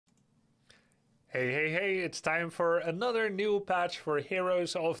Hey, it's time for another new patch for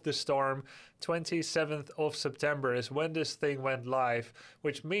Heroes of the Storm. 27th of September is when this thing went live,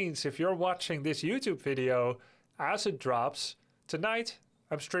 which means if you're watching this YouTube video as it drops, tonight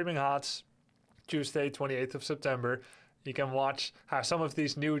I'm streaming HOTS, Tuesday 28th of September. You can watch how some of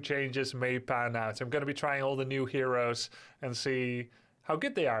these new changes may pan out. I'm going to be trying all the new heroes and see how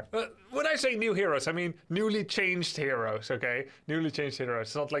good they are. When I say new heroes, I mean newly changed heroes, okay? Newly changed heroes.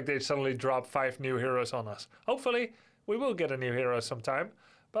 It's not like they suddenly drop 5 new heroes on us. Hopefully, we will get a new hero sometime.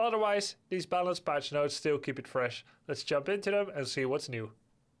 But otherwise, these balanced patch notes still keep it fresh. Let's jump into them and see what's new.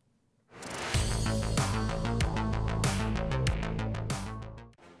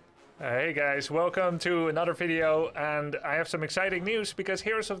 Hey guys, welcome to another video, and I have some exciting news because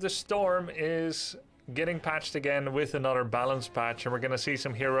Heroes of the Storm is getting patched again with another balance patch, and we're gonna see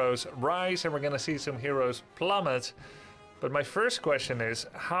some heroes rise and we're gonna see some heroes plummet. But my first question is,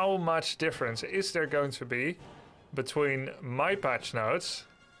 how much difference is there going to be between my patch notes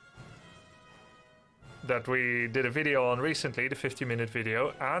that we did a video on recently, the 50-minute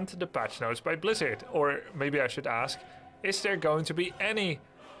video, and the patch notes by Blizzard? Or maybe I should ask, is there going to be any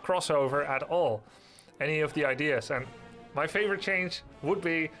crossover at all? Any of the ideas? And my favorite change would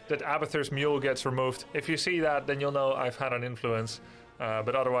be that Abathur's mule gets removed. If you see that, then you'll know I've had an influence.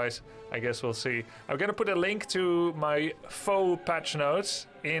 But otherwise, I guess we'll see. I'm gonna put a link to my faux patch notes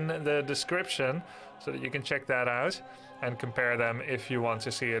in the description so that you can check that out and compare them if you want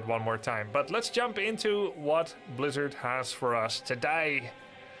to see it one more time. But let's jump into what Blizzard has for us today.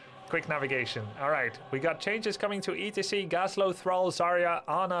 Quick navigation. Alright, we got changes coming to ETC, Gaslow, Thrall, Zarya,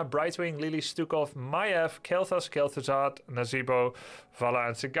 Ana, Brightwing, Lily, Stukov, Maiev, Kael'thas, Kel'Thuzad, Nazeebo, Vala,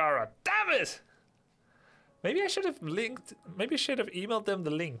 and Sigara. Damn it! Maybe I should have emailed them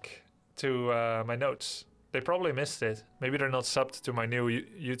the link to my notes. They probably missed it. Maybe they're not subbed to my new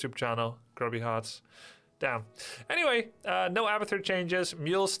YouTube channel, GrubbyHOTS. Damn. Anyway, no Abathur changes.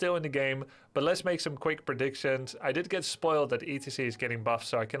 Mule's still in the game, but let's make some quick predictions. I did get spoiled that ETC is getting buffed,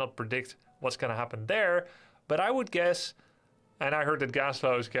 so I cannot predict what's going to happen there. But I would guess, and I heard that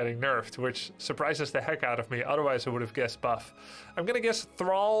Gaslow is getting nerfed, which surprises the heck out of me. Otherwise, I would have guessed buff. I'm going to guess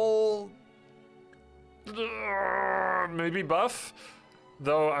Thrall, maybe buff,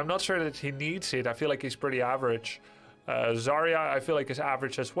 though I'm not sure that he needs it. I feel like he's pretty average. Zarya, I feel like is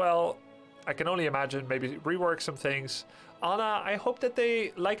average as well. I can only imagine maybe rework some things. Ana, I hope that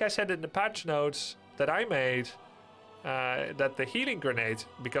they, like I said in the patch notes that I made, that the healing grenade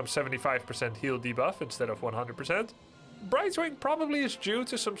becomes 75% heal debuff instead of 100%. Brightwing probably is due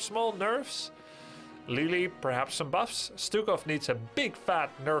to some small nerfs. Lily, perhaps some buffs. Stukov needs a big fat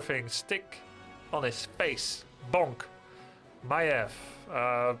nerfing stick on his face. Bonk. Maiev,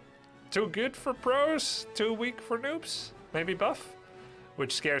 too good for pros, too weak for noobs. Maybe buff?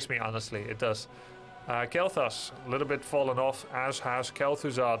 Which scares me, honestly, it does. Kael'thas, a little bit fallen off, as has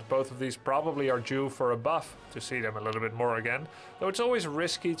Kel'Thuzad. Both of these probably are due for a buff to see them a little bit more again. Though it's always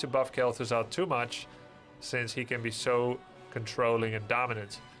risky to buff Kel'Thuzad too much, since he can be so controlling and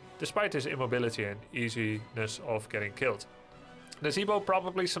dominant, despite his immobility and easiness of getting killed. Nazeebo,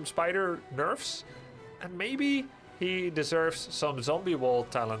 probably some spider nerfs, and maybe he deserves some zombie wall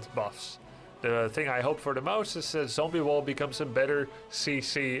talent buffs. The thing I hope for the most is that Zombie Wall becomes a better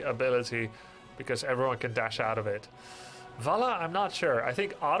CC ability because everyone can dash out of it. Vala, I'm not sure. I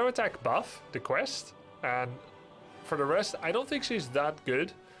think auto attack buff, the quest, and for the rest, I don't think she's that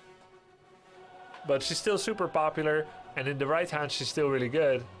good. But she's still super popular, and in the right hand, she's still really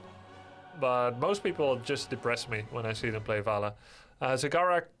good. But most people just depress me when I see them play Vala.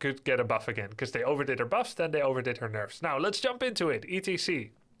 Zagara could get a buff again because they overdid her buffs, then they overdid her nerfs. Now, let's jump into it.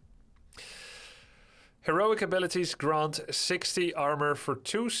 ETC. Heroic abilities grant 60 armor for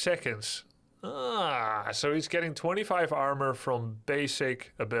 2 seconds. So he's getting 25 armor from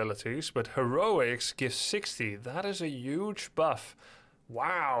basic abilities, but heroics gives 60. That is a huge buff.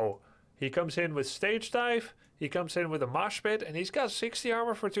 Wow. He comes in with stage dive, he comes in with a mosh pit, and he's got 60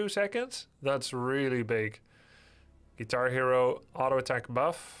 armor for 2 seconds? That's really big. Guitar Hero auto attack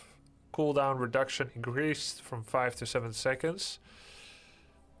buff. Cooldown reduction increased from 5 to 7 seconds.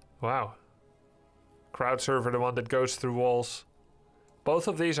 Wow. Crowd server, the one that goes through walls. Both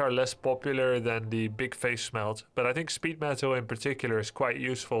of these are less popular than the big face melt, but I think speed metal in particular is quite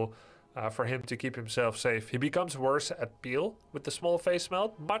useful for him to keep himself safe. He becomes worse at peel with the small face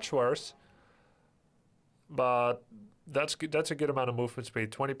melt, much worse, but that's a good amount of movement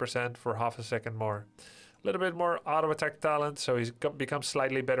speed, 20% for half a second more. A little bit more auto attack talent, so he's become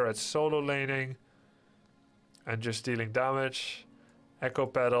slightly better at solo laning and just dealing damage. Echo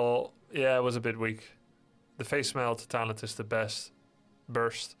pedal, yeah, it was a bit weak. The face melt talent is the best.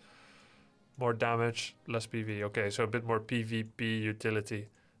 Burst. More damage, less PV. Okay, so a bit more PvP utility.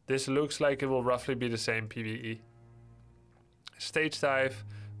 This looks like it will roughly be the same PvE. Stage dive,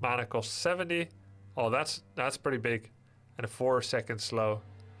 mana cost 70. Oh, that's pretty big. And a 4-second slow.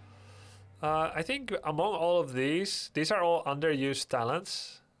 I think among all of these are all underused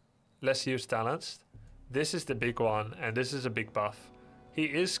talents. Less used talents. This is the big one, and this is a big buff. He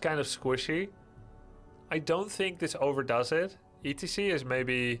is kind of squishy. I don't think this overdoes it. ETC is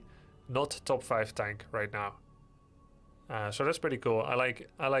maybe not top 5 tank right now. So that's pretty cool. I like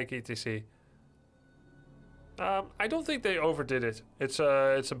ETC. I don't think they overdid it. It's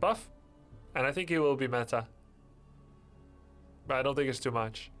a buff, and I think he will be meta. But I don't think it's too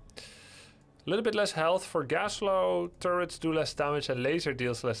much. A little bit less health for Gaslow. Turrets do less damage and laser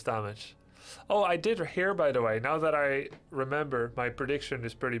deals less damage. Oh, I did hear, by the way, now that I remember, my prediction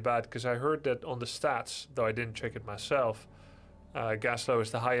is pretty bad because I heard that on the stats, though I didn't check it myself, Gaslow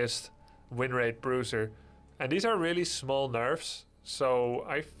is the highest win rate bruiser. And these are really small nerfs, so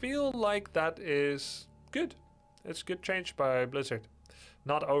I feel like that is good. It's good change by Blizzard.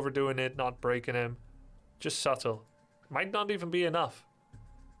 Not overdoing it, not breaking him, just subtle. Might not even be enough.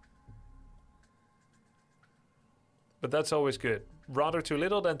 But that's always good. Rather too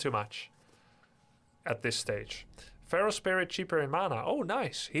little than too much at this stage. Feral Spirit cheaper in mana. Oh,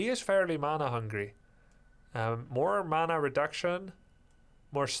 nice. He is fairly mana hungry. More mana reduction.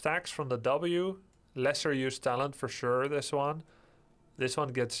 More stacks from the W. Lesser used talent for sure, this one. This one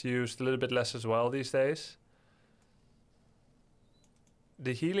gets used a little bit less as well these days.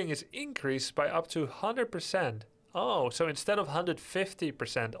 The healing is increased by up to 100%. Oh, so instead of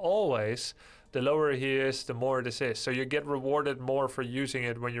 150% always, the lower he is, the more this is. So you get rewarded more for using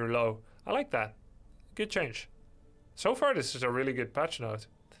it when you're low. I like that. Good change. So far, this is a really good patch note.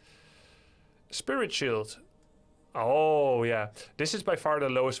 Spirit Shield. Oh, yeah. This is by far the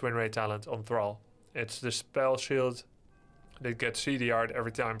lowest win rate talent on Thrall. It's the spell shield that gets CDR'd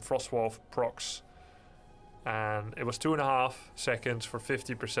every time Frostwolf procs. And it was 2.5 seconds for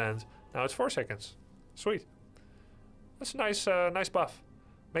 50%. Now it's 4 seconds. Sweet. That's a nice, nice buff.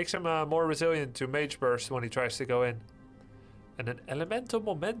 Makes him more resilient to Mage Burst when he tries to go in. And an Elemental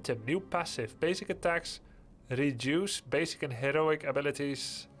Momentum, new passive. Basic attacks reduce basic and heroic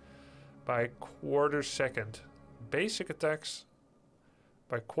abilities by 1/4 second. Basic attacks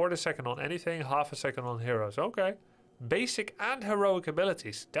by 1/4 second on anything, 1/2 second on heroes. Okay. Basic and heroic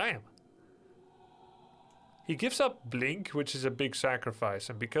abilities. Damn. He gives up Blink, which is a big sacrifice.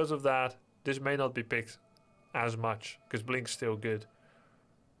 And because of that, this may not be picked as much. Because Blink's still good.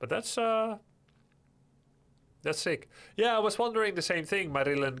 But that's sick. Yeah, I was wondering the same thing,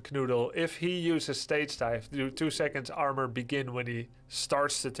 Marilyn Knoodle. If he uses stage dive, do 2 seconds armor begin when he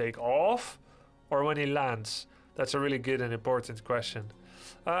starts to take off? Or when he lands? That's a really good and important question.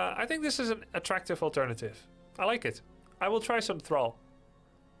 I think this is an attractive alternative. I like it. I will try some Thrall.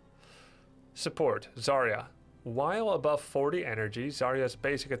 Support, Zarya. While above 40 energy, Zarya's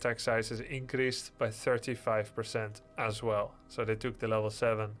basic attack size is increased by 35% as well. So they took the level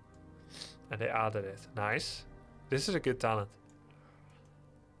 7 and they added it. Nice. This is a good talent.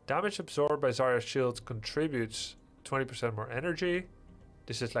 Damage absorbed by Zarya's shield contributes 20% more energy.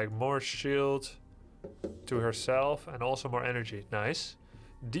 This is like more shield to herself and also more energy. Nice.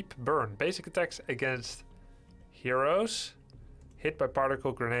 Deep burn. Basic attacks against heroes hit by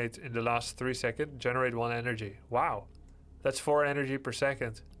particle grenade in the last 3 seconds generate 1 energy. Wow. That's 4 energy per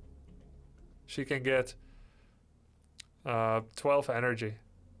second. She can get 12 energy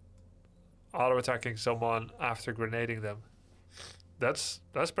auto attacking someone after grenading them. That's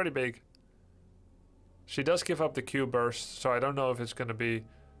pretty big. She does give up the Q burst, so I don't know if it's going to be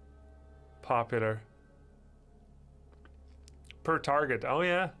popular. Per target. Oh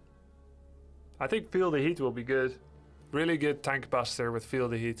yeah. I think Feel the Heat will be good. Really good tank buster with Feel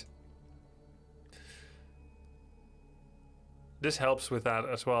the Heat. This helps with that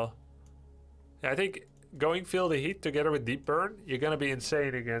as well. Yeah, I think going Feel the Heat together with Deep Burn, you're going to be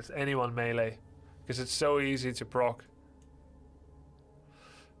insane against anyone melee. Because it's so easy to proc.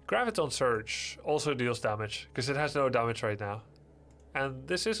 Graviton Surge also deals damage, because it has no damage right now. And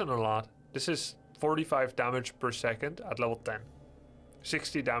this isn't a lot. This is 45 damage per second at level 10.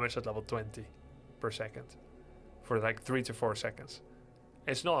 60 damage at level 20 per second. For like 3 to 4 seconds.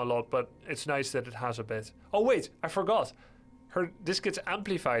 It's not a lot, but it's nice that it has a bit. Oh wait, I forgot. This gets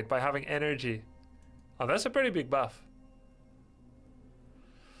amplified by having energy. Oh, that's a pretty big buff.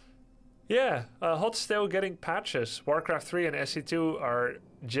 Yeah, HOTS still getting patches. Warcraft 3 and SE2 are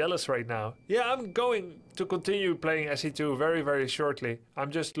jealous right now. Yeah, I'm going to continue playing SE2 very, very shortly. I'm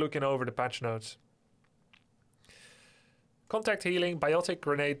just looking over the patch notes. Contact healing. Biotic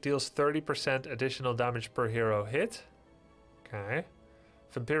grenade deals 30% additional damage per hero hit. Okay.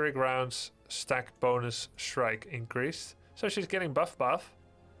 Vampiric rounds. Stack bonus strike increased. So she's getting buff.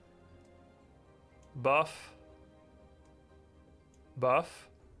 Buff.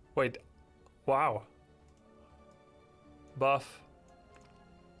 Wait. Wow. Buff.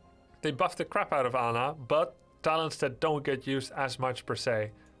 They buffed the crap out of Ana, but talents that don't get used as much per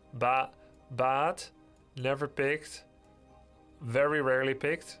se. Bad. Never picked. Very rarely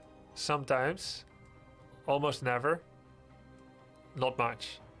picked. Sometimes. Almost never. Not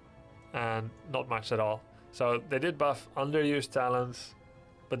much. And not much at all. So they did buff underused talents,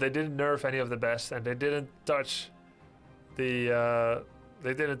 but they didn't nerf any of the best, and they didn't touch the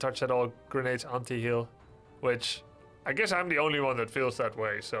they didn't touch at all Grenade's anti-heal, which I guess I'm the only one that feels that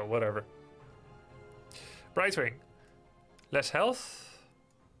way, so whatever. Brightwing. Less health.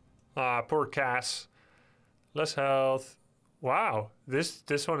 Ah, poor Cass. Less health. Wow, this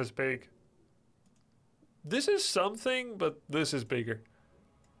one is big. This is something, but this is bigger.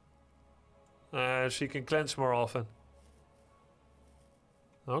 She can cleanse more often.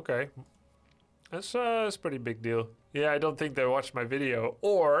 Okay. That's a pretty big deal. Yeah, I don't think they watched my video.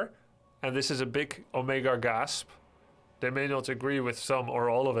 Or, and this is a big Omega gasp, they may not agree with some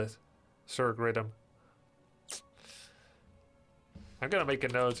or all of it. Sir Gridham. I'm gonna make a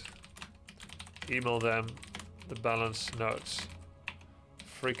note. Email them the balance notes.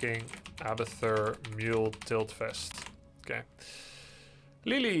 Freaking Abathur Mule Tiltfest. Okay.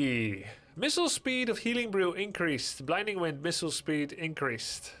 Lily. Missile speed of Healing Brew increased. Blinding Wind missile speed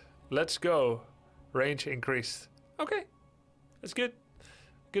increased. Let's go. Range increased. Okay. That's good.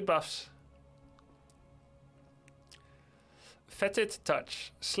 Good buffs. Fetid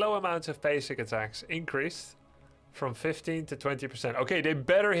Touch. Slow amount of basic attacks increased from 15 to 20%. Okay, they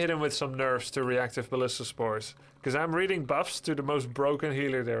better hit him with some nerfs to reactive ballista spores. Because I'm reading buffs to the most broken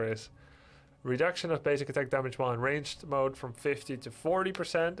healer there is. Reduction of basic attack damage while in ranged mode from 50 to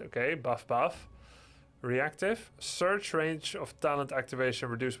 40%. Okay, buff. Reactive. Search range of talent activation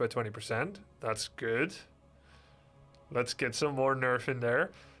reduced by 20%. That's good. Let's get some more nerf in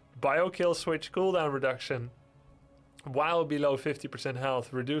there. Biokill switch cooldown reduction while below 50%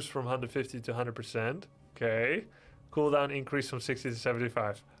 health reduced from 150 to 100%. Okay. Cooldown increase from 60 to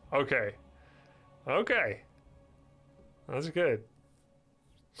 75. Okay. That's good.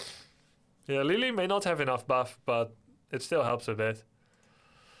 Yeah, Lily may not have enough buff, but it still helps a bit.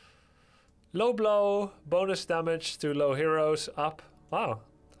 Low blow, bonus damage to low heroes, up. Wow,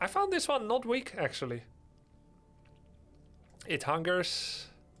 I found this one not weak, actually. It hungers,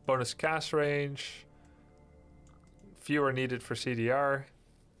 bonus cast range, fewer needed for CDR.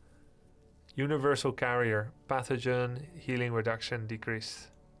 Universal carrier, pathogen, healing reduction decreased.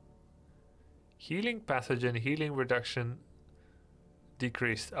 Healing pathogen, healing reduction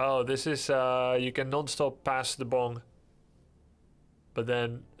decreased. Oh, this is you can non-stop pass the bong, but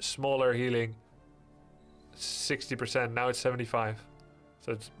then smaller healing 60%. Now it's 75,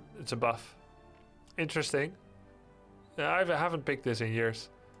 so it's a buff. Interesting. I haven't picked this in years.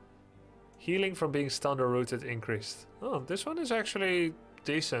 Healing from being stunned or rooted increased. Oh, this one is actually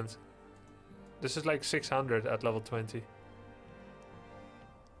decent. This is like 600 at level 20.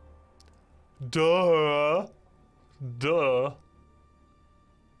 Duh.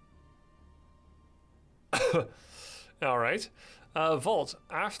 Alright. Vault.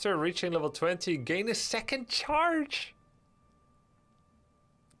 After reaching level 20, gain a second charge.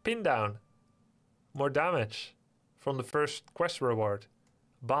 Pin down. More damage from the first quest reward.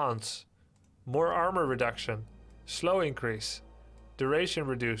 Bonds. More armor reduction. Slow increase. Duration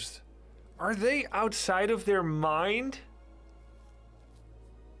reduced. Are they outside of their mind?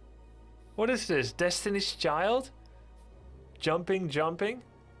 What is this? Destiny's Child? Jumping.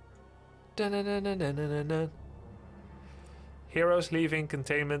 Dun-dun-dun-dun-dun-dun-dun. Heroes leaving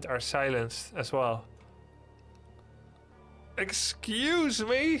containment are silenced as well. Excuse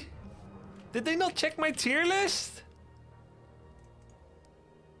me? Did they not check my tier list?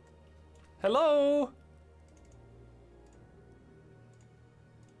 Hello?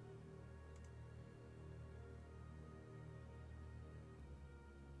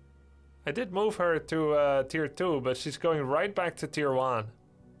 I did move her to tier 2, but she's going right back to tier 1.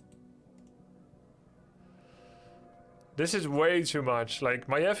 This is way too much. Like,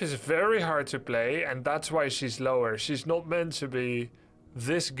 Maiev is very hard to play, and that's why she's lower. She's not meant to be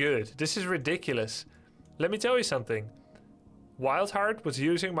this good. This is ridiculous. Let me tell you something. Wildheart was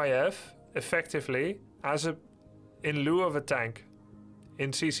using Maiev effectively as in lieu of a tank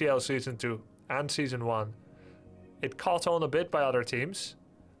in CCL Season 2 and Season 1. It caught on a bit by other teams,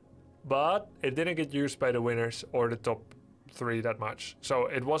 but it didn't get used by the winners or the top 3 that much. So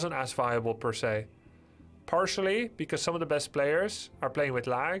it wasn't as viable per se. Partially because some of the best players are playing with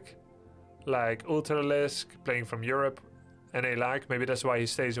lag. Like Ultralisk playing from Europe. NA lag. Maybe that's why he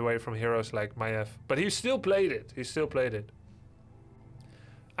stays away from heroes like Maiev. But he still played it. He still played it.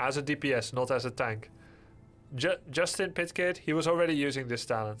 As a DPS, not as a tank. Justin Pitkid, he was already using this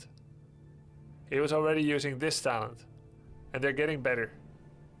talent. He was already using this talent. And they're getting better.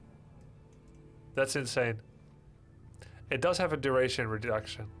 That's insane. It does have a duration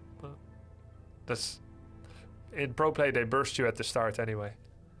reduction. That's... In pro play, they burst you at the start anyway.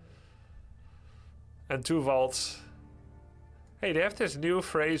 And 2 vaults. Hey, they have this new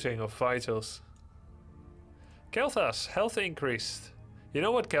phrasing of vitals. Kel'Thas, health increased. You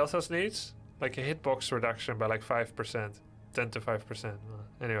know what Kel'Thas needs? Like a hitbox reduction by like 5%. 10 to 5%.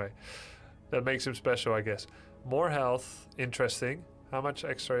 Anyway, that makes him special, I guess. More health, interesting. How much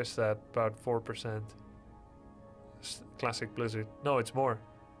extra is that? About 4%. Classic Blizzard. No, it's more.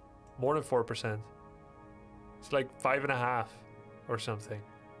 More than 4%. It's like 5.5 or something.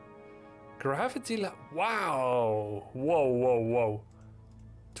 Gravity. Wow. Whoa, whoa, whoa.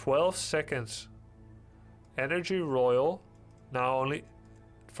 12 seconds. Energy Royal. Now only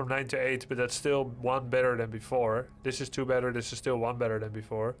from 9 to 8, but that's still 1 better than before. This is 2 better. This is still 1 better than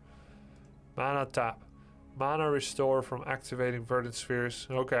before. Mana Tap. Mana Restore from activating Verdant Spheres.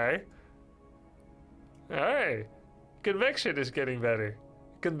 Okay. Hey. Convection is getting better.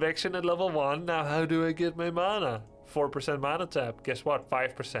 Convection at level 1. Now how do I get my mana? 4% mana tap. Guess what?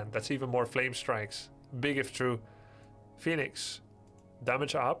 5%. That's even more flame strikes. Big if true. Phoenix.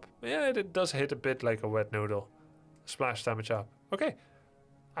 Damage up. Yeah, it does hit a bit like a wet noodle. Splash damage up. Okay.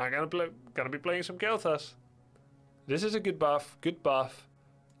 I'm gonna be playing some Kel'Thas. This is a good buff. Good buff.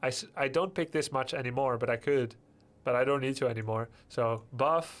 I don't pick this much anymore, but I could. But I don't need to anymore. So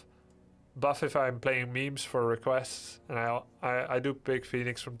buff. Buff if I'm playing memes for requests, and I do pick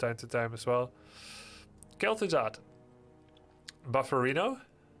Phoenix from time to time as well. Kel'Thuzad. Bufferino.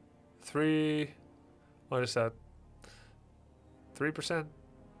 3... What is that? 3%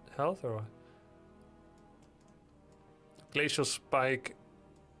 health or what? Glacial Spike.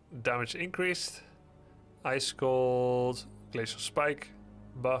 Damage increased. Ice Cold. Glacial Spike.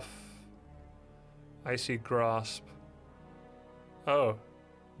 Buff. Icy Grasp. Oh.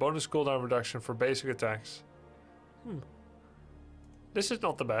 Bonus cooldown reduction for basic attacks. This is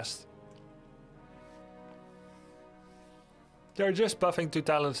not the best. They're just buffing 2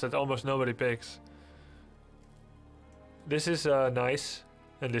 talents that almost nobody picks. This is nice,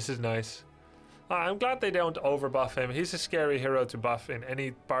 and this is nice. I'm glad they don't overbuff him. He's a scary hero to buff in any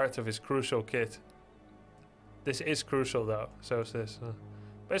part of his crucial kit. This is crucial though, so is this.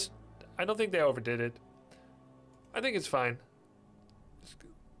 But I don't think they overdid it. I think it's fine.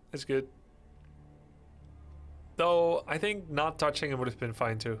 It's good. Though, I think not touching him would have been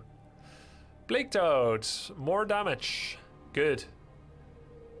fine too. Blake Toads. More damage. Good.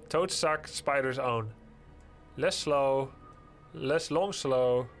 Toads suck, spiders own. Less slow. Less long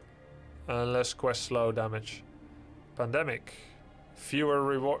slow. And less quest slow damage. Pandemic. Fewer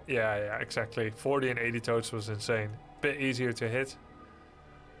reward. Yeah, exactly. 40 and 80 toads was insane. Bit easier to hit.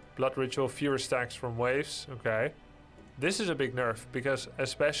 Blood Ritual. Fewer stacks from waves. Okay. This is a big nerf, because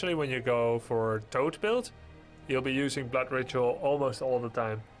especially when you go for Toad build, you'll be using Blood Ritual almost all the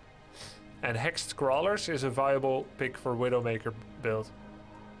time. And Hexed Crawlers is a viable pick for Widowmaker build.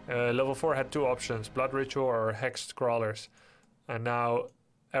 Level 4 had 2 options, Blood Ritual or Hexed Crawlers. And now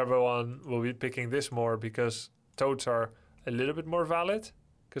everyone will be picking this more because Toads are a little bit more valid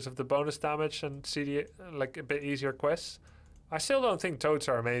because of the bonus damage and CD, like a bit easier quests. I still don't think Toads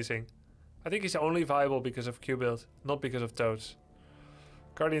are amazing. I think he's only viable because of Q-build, not because of Toads.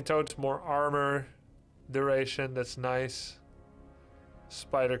 Guardian Toads, more armor, duration, that's nice.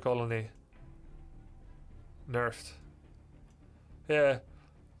 Spider Colony. Nerfed. Yeah.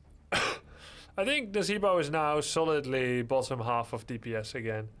 I think Nazebo is now solidly bottom half of DPS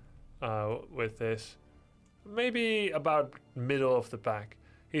again with this. Maybe about middle of the pack.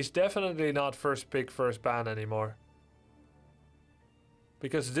 He's definitely not first pick, first ban anymore.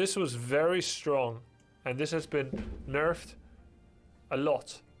 Because this was very strong. And this has been nerfed a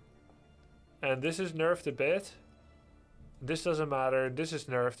lot. And this is nerfed a bit. This doesn't matter. This is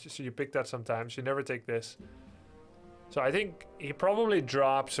nerfed. So you pick that sometimes. You never take this. So I think he probably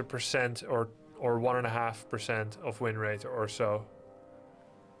drops 1% or 1.5% of win rate or so.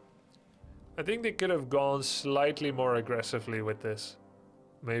 I think they could have gone slightly more aggressively with this.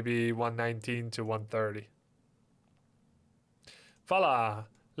 Maybe 119 to 130. Voila!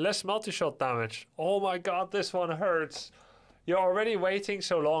 Less multi-shot damage. Oh my god, this one hurts. You're already waiting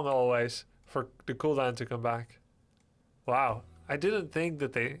so long always for the cooldown to come back. Wow. I didn't think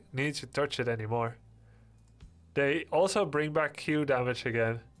that they need to touch it anymore. They also bring back Q damage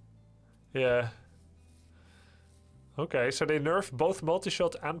again. Yeah. Okay, so they nerfed both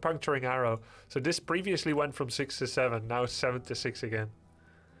multi-shot and puncturing arrow. So this previously went from 6 to 7. Now it's 7 to 6 again.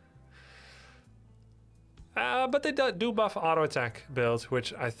 But they do buff auto attack build,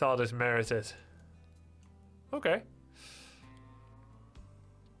 which I thought is merited. Okay.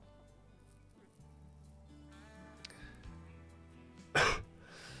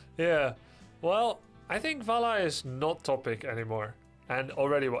 Yeah. Well, I think Vala is not topic anymore. And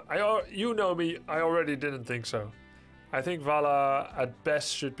already, you know me, I already didn't think so. I think Vala at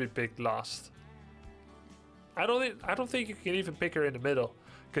best should be picked last. I don't think you can even pick her in the middle,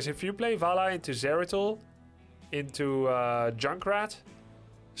 because if you play Vala into Zeratul, into Junkrat,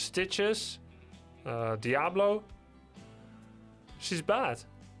 Stitches, Diablo, she's bad.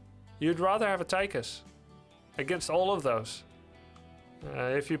 You'd rather have a Tychus against all of those.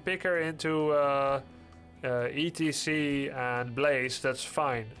 If you pick her into ETC and Blaze, that's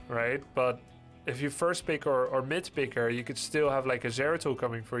fine, right? But if you first pick or mid pick her, you could still have like a Zeratul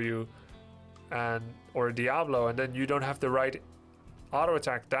coming for you, or a Diablo, and then you don't have the right auto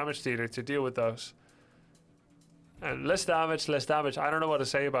attack damage dealer to deal with those. And less damage. I don't know what to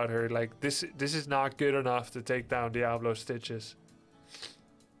say about her. Like this is not good enough to take down Diablo Stitches.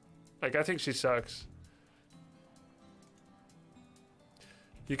 Like I think she sucks.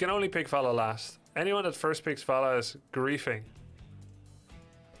 You can only pick Vala last. Anyone that first picks Vala is griefing.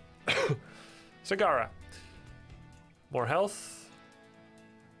 Zagara. More health.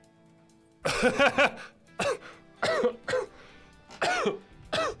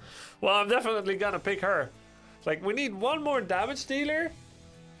 Well, I'm definitely gonna pick her. Like, we need one more damage dealer.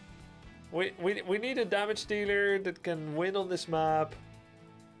 We need a damage dealer that can win on this map.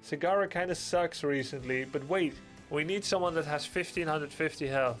 Zagara kind of sucks recently, but wait. We need someone that has 1550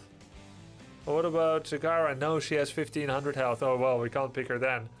 health. Well, what about Zagara? No, she has 1500 health. Oh, well, we can't pick her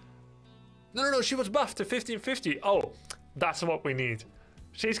then. No, she was buffed to 1550. Oh, that's what we need.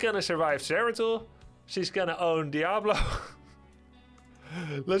 She's gonna survive Zeratul. She's gonna own Diablo.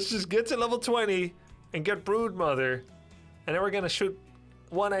 Let's just get to level 20 and get Broodmother. And then we're gonna shoot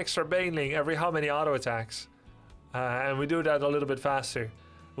one extra Baneling every how many auto attacks. And we do that a little bit faster.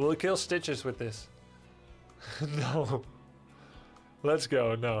 We'll kill Stitches with this. No. Let's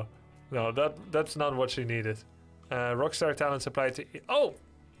go. No, that's not what she needed. Rockstar talent applied to... Oh!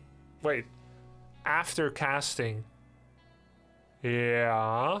 Wait. After casting.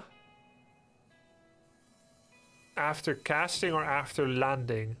 Yeah. After casting or after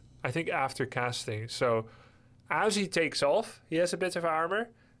landing? I think after casting. So, as he takes off, he has a bit of armor.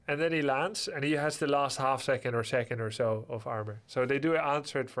 And then he lands, and he has the last half second or second or so of armor. So they do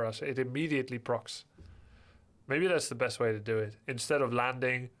answer it for us. It immediately procs. Maybe that's the best way to do it. Instead of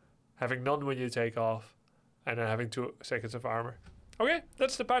landing, having none when you take off, and then having 2 seconds of armor. Okay,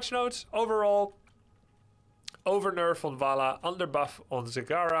 that's the patch notes. Overall, over nerf on Vala, under buff on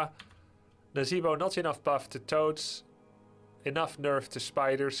Zagara. Nazeebo, not enough buff to Toads. Enough nerf to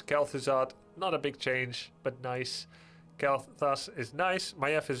Spiders. Kel'Thuzad, not a big change, but nice. Kel'Thas is nice.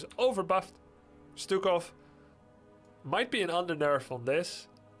 Maiev is over buffed. Stukov might be an under nerf on this.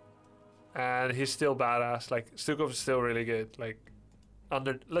 And he's still badass. Like, Stukov is still really good. Like,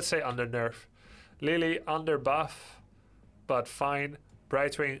 let's say under nerf. Lily, under buff, but fine.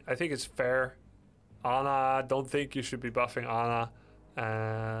 Brightwing, I think it's fair. Ana, don't think you should be buffing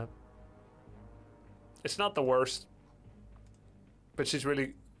Ana. It's not the worst. But she's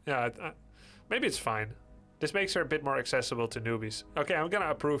really... Yeah, maybe it's fine. This makes her a bit more accessible to newbies. Okay, I'm gonna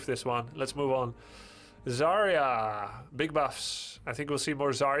approve this one. Let's move on. Zarya. Big buffs. I think we'll see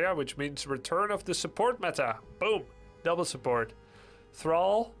more Zarya, which means return of the support meta. Boom. Double support.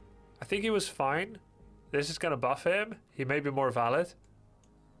 Thrall. I think he was fine. This is gonna buff him. He may be more valid.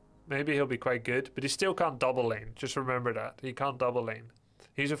 Maybe he'll be quite good, but he still can't double lane. Just remember that. He can't double lane.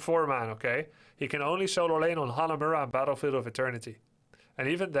 He's a 4-man, okay? He can only solo lane on Hanamura and Battlefield of Eternity. And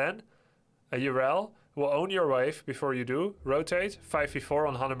even then, a Urel will own your wave before you do. Rotate, 5v4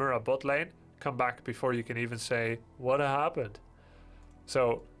 on Hanamura bot lane. Come back before you can even say, what happened?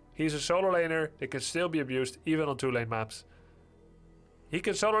 So, he's a solo laner that can still be abused even on 2-lane maps. He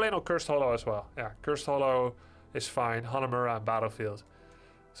can solo lane on Cursed Hollow as well. Yeah, Cursed Hollow is fine. Hanamura and Battlefield.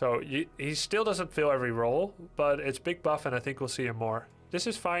 So, he still doesn't fill every role, but it's big buff and I think we'll see him more. This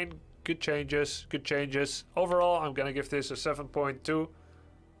is fine. Good changes. Good changes. Overall, I'm going to give this a 7.2.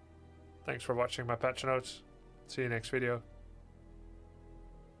 Thanks for watching my patch notes. See you next video.